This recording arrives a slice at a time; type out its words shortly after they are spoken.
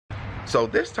So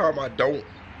this time I don't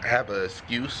have an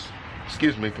excuse.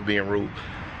 Excuse me for being rude.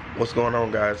 What's going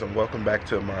on, guys, and welcome back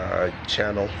to my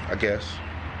channel, I guess.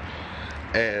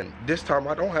 And this time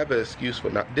I don't have an excuse for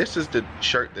not. This is the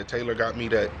shirt that Taylor got me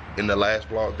that in the last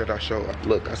vlog that I showed.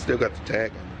 Look, I still got the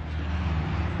tag on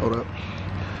it. Hold up.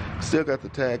 Still got the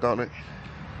tag on it.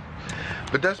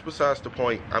 But that's besides the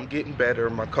point. I'm getting better.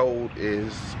 My cold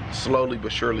is slowly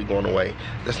but surely going away.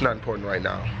 That's not important right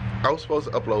now. I was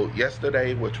supposed to upload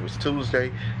yesterday, which was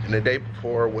Tuesday, and the day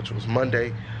before, which was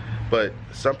Monday. But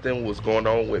something was going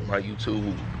on with my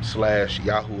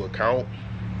YouTube/Yahoo account.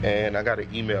 And I got an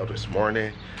email this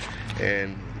morning.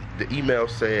 And the email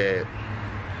said,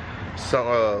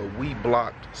 we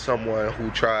blocked someone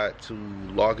who tried to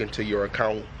log into your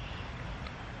account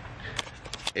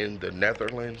in the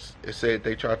Netherlands. It said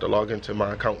they tried to log into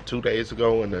my account 2 days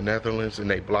ago in the Netherlands and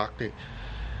they blocked it.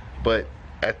 But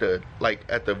at the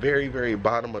very, very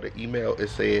bottom of the email, it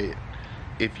said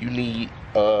if you need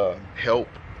help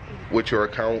with your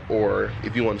account, or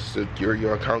if you want to secure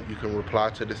your account, you can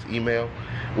reply to this email,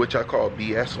 which I call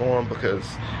BS on, because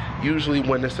usually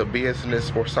when it's a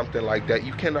business or something like that,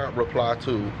 you cannot reply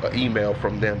to an email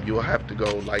from them. You'll have to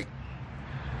go like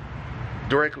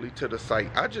directly to the site.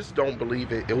 I just don't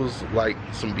believe it. It was like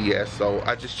some BS. So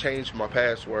I just changed my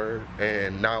password,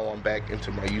 and now I'm back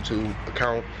into my YouTube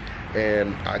account,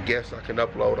 and I guess I can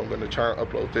upload. I'm gonna try and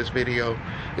upload this video.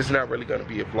 It's not really gonna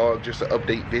be a vlog, just an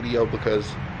update video, because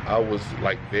I was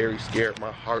like very scared.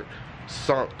 My heart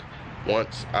sunk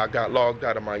once I got logged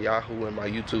out of my Yahoo and my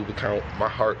YouTube account. My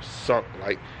heart sunk,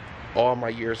 like all my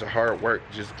years of hard work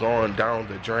just gone down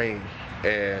the drain.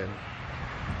 And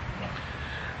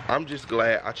I'm just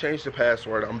glad I changed the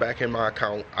password. I'm back in my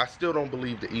account. I still don't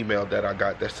believe the email that I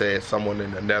got that said someone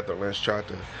in the Netherlands tried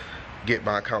to get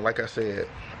my account. Like I said,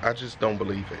 I just don't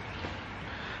believe it.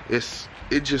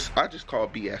 I just call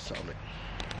BS on it.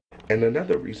 And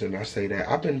another reason I say that,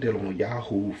 I've been dealing with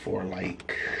Yahoo for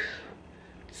like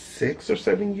 6 or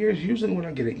 7 years. Usually when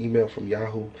I get an email from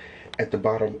Yahoo, at the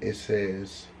bottom it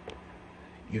says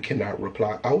you cannot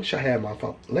reply. I wish I had my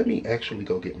phone. Let me actually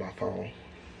go get my phone,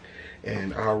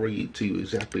 and I'll read to you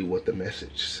exactly what the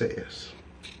message says.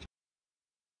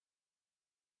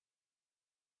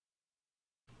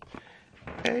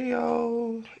 Hey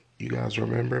yo, you guys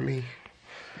remember me?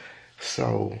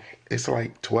 So it's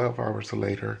like 12 hours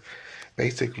later,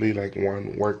 basically like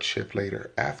one work shift later,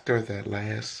 after that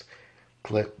last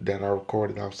clip that I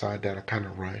recorded outside that I kind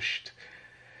of rushed.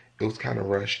 It was kind of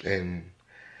rushed, and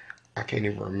I can't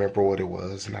even remember what it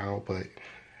was now, but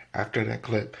after that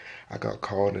clip, I got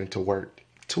called into work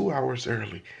 2 hours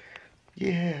early.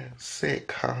 Yeah,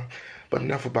 sick, huh? But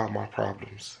enough about my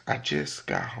problems. I just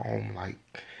got home like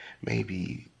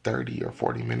maybe 30 or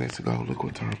 40 minutes ago. Look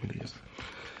what time it is.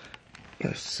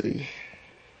 Let's see.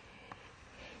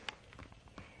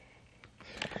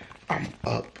 I'm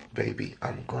up, baby.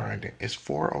 I'm grinding. It's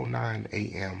 4:09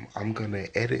 a.m. I'm gonna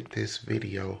edit this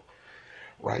video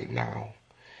right now,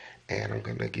 and I'm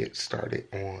gonna get started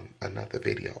on another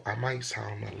video. I might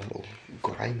sound a little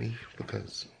grimy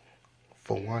because,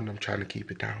 for one, I'm trying to keep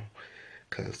it down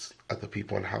because other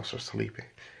people in the house are sleeping.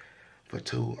 For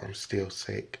two, I'm still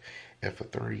sick. And for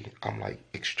three, I'm like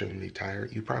extremely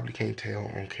tired. You probably can't tell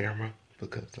on camera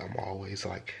because I'm always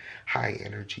like high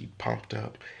energy, pumped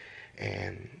up,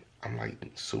 and I'm like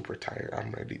super tired.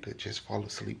 I'm ready to just fall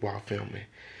asleep while filming.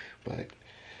 But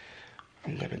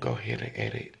I'm gonna go ahead and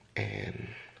edit and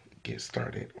get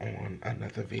started on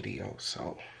another video.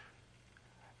 So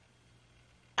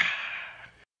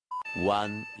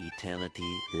one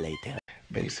eternity later.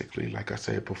 Basically, like I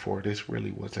said before, this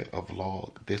really wasn't a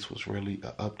vlog. This was really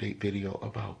an update video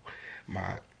about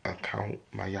my account,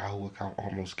 my Yahoo account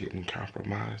almost getting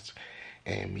compromised,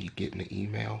 and me getting an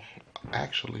email.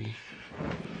 Actually,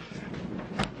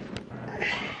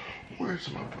 where's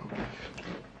my phone?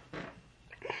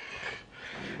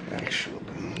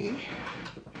 Actually,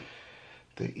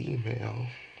 the email,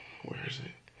 where is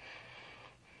it?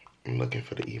 I'm looking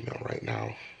for the email right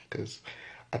now because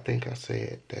I think I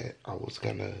said that I was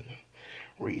gonna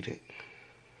read it.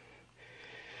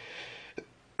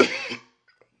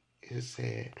 It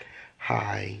said,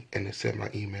 hi, and it said my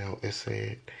email. It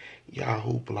said,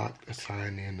 Yahoo blocked a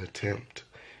sign-in attempt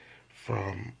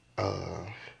from,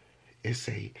 it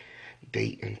say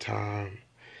date and time.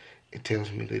 It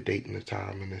tells me the date and the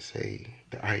time, and it say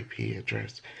the IP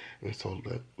address, and so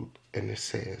and it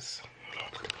says,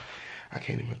 I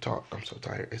can't even talk, I'm so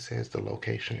tired. It says the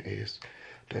location is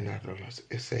the Netherlands.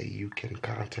 It say you can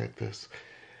contact us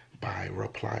by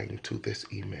replying to this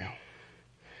email,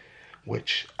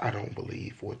 which I don't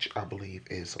believe, which I believe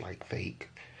is like fake.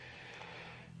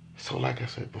 So like I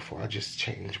said before, I just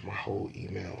changed my whole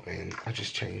email and I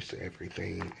just changed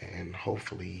everything, and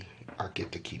hopefully I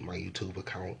get to keep my YouTube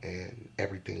account and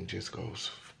everything just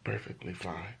goes perfectly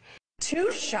fine.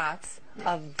 2 shots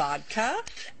of vodka.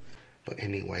 But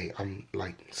anyway, I'm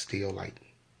like still like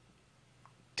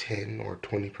 10 or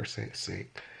 20%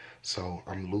 sick, so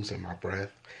I'm losing my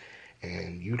breath,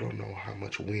 and you don't know how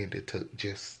much wind it took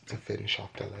just to finish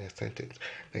off that last sentence.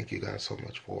 Thank you guys so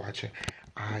much for watching.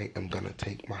 I am gonna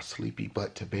take my sleepy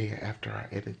butt to bed after I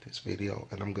edit this video,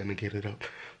 and I'm gonna get it up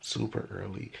super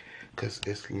early because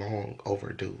it's long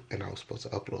overdue, and I was supposed to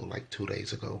upload like 2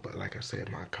 days ago, but like I said,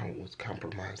 my account was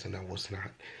compromised and I was not,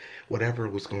 whatever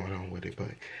was going on with it.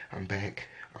 But I'm back,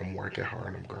 I'm working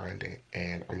hard, I'm grinding,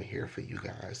 and I'm here for you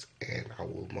guys, and I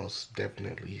will most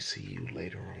definitely see you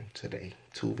later on today.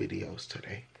 2 videos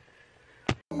today.